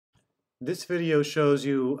This video shows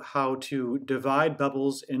you how to divide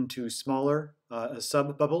bubbles into smaller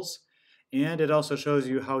sub-bubbles, and it also shows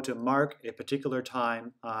you how to mark a particular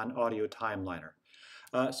time on Audio Timeliner.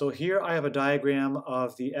 So here I have a diagram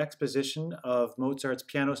of the exposition of Mozart's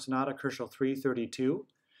Piano Sonata Kochel 332,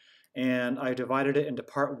 and I divided it into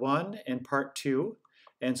part 1 and part 2.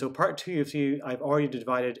 And so part 2, you see I've already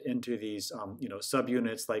divided into these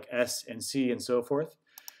subunits like S and C and so forth.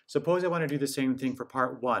 Suppose I want to do the same thing for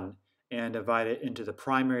part 1 and divide it into the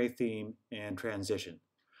primary theme and transition.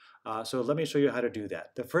 So let me show you how to do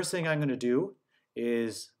that. The first thing I'm going to do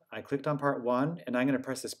is I clicked on part 1 and I'm going to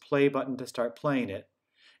press this play button to start playing it.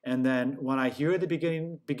 And then when I hear the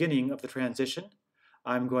beginning of the transition,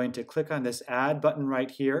 I'm going to click on this add button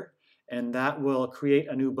right here, and that will create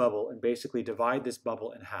a new bubble and basically divide this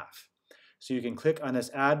bubble in half. So you can click on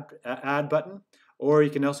this add button, or you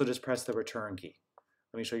can also just press the return key.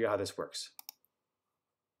 Let me show you how this works.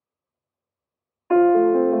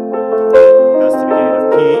 That's the beginning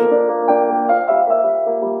of P.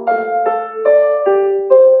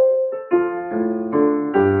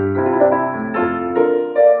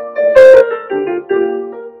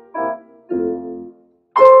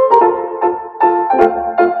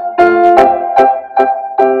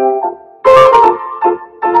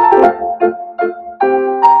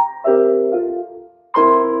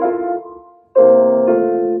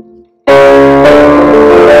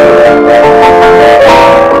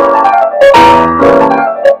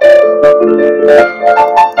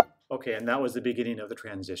 Okay, and that was the beginning of the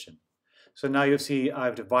transition. So now you'll see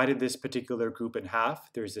I've divided this particular group in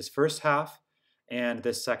half. There's this first half and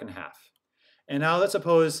this second half. And now let's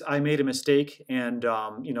suppose I made a mistake and I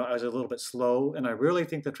was a little bit slow, and I really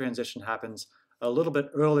think the transition happens a little bit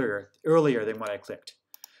earlier than what I clicked.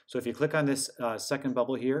 So if you click on this second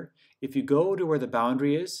bubble here, if you go to where the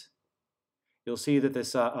boundary is, you'll see that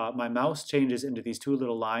this my mouse changes into these two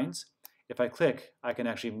little lines. If I click, I can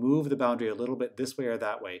actually move the boundary a little bit this way or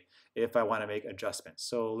that way if I want to make adjustments.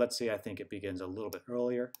 So let's say I think it begins a little bit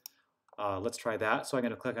earlier. Let's try that. So I'm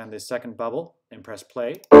going to click on this second bubble and press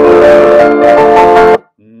play. I'm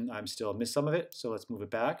still missed some of it, so let's move it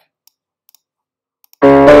back.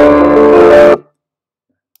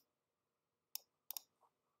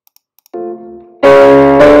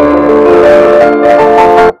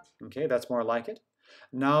 Okay, that's more like it.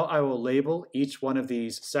 Now I will label each one of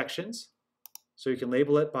these sections. So you can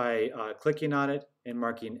label it by clicking on it and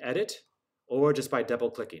marking edit, or just by double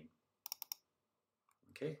clicking.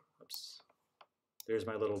 Okay, oops. There's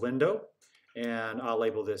my little window, and I'll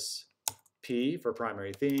label this P for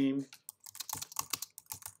primary theme.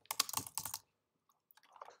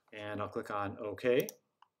 And I'll click on OK.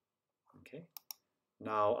 Okay.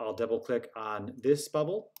 Now I'll double click on this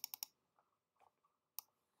bubble.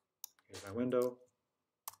 Here's my window.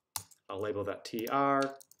 I'll label that TR,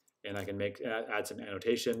 and I can add some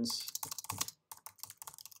annotations.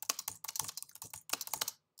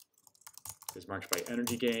 It's marked by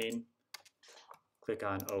energy gain. Click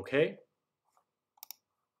on OK.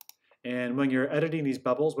 And when you're editing these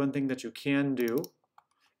bubbles, one thing that you can do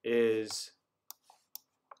is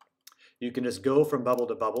you can just go from bubble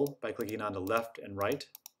to bubble by clicking on the left and right,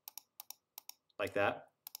 like that.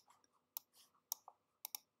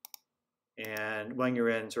 And when you're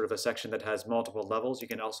in sort of a section that has multiple levels, you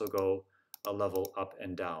can also go a level up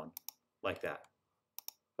and down, like that.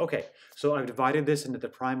 Okay, so I've divided this into the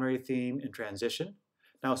primary theme and transition.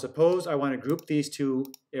 Now suppose I want to group these two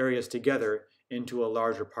areas together into a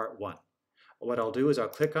larger part 1. What I'll do is I'll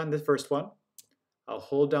click on the first one, I'll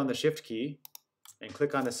hold down the shift key and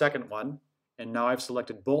click on the second one, and now I've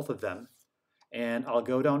selected both of them, and I'll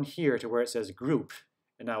go down here to where it says group,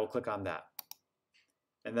 and I will click on that.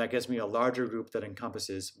 And that gives me a larger group that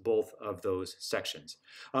encompasses both of those sections.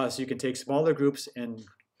 So you can take smaller groups and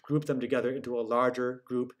group them together into a larger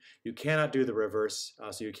group. You cannot do the reverse,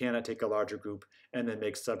 so you cannot take a larger group and then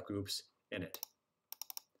make subgroups in it.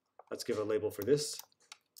 Let's give a label for this.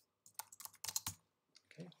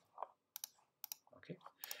 Okay.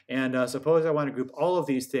 And suppose I want to group all of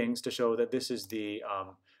these things to show that this is the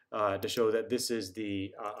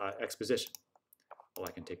exposition. Well,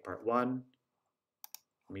 I can take part 1.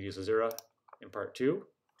 Media Zera in part 2,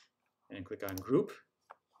 and click on group.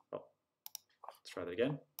 Oh, let's try that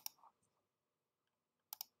again.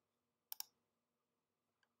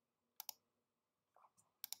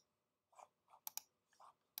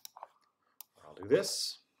 I'll do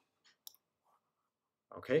this.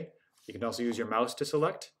 Okay, you can also use your mouse to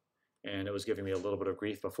select, and it was giving me a little bit of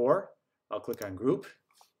grief before. I'll click on group,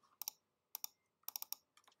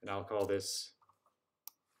 and I'll call this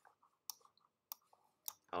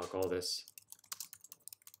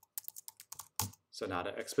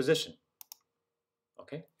sonata exposition.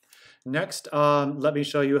 Okay. Next, let me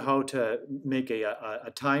show you how to make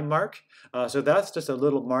a time mark. So that's just a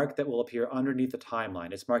little mark that will appear underneath the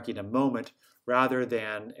timeline. It's marking a moment rather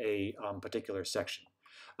than a particular section.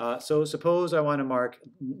 So suppose I want to mark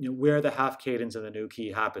where the half cadence in the new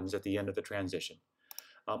key happens at the end of the transition.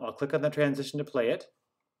 I'll click on the transition to play it.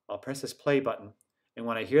 I'll press this play button, and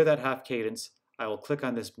when I hear that half cadence, I will click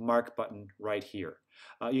on this mark button right here.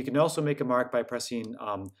 You can also make a mark by pressing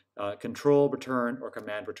Control Return or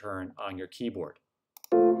Command Return on your keyboard.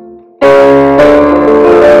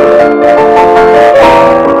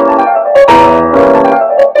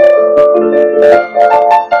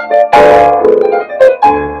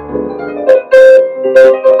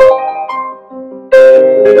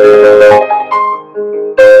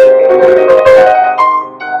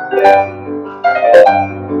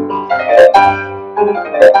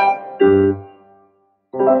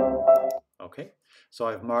 Okay, so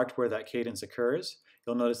I've marked where that cadence occurs.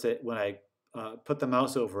 You'll notice that when I put the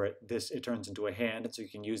mouse over it, it turns into a hand, and so you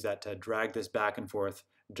can use that to drag this back and forth,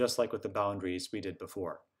 just like with the boundaries we did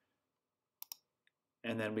before.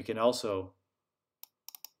 And then we can also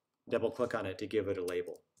double click on it to give it a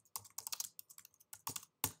label.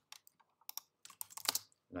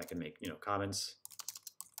 And I can make, comments.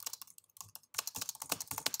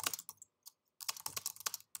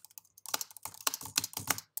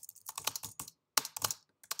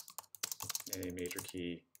 A major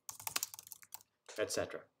key,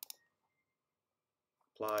 etc.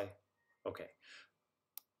 Apply. Okay.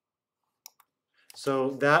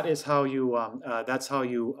 So that is how you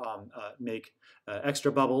make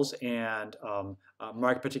extra bubbles and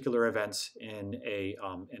mark particular events in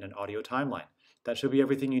an audio timeline. That should be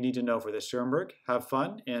everything you need to know for this Schoenberg. Have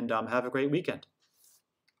fun and have a great weekend.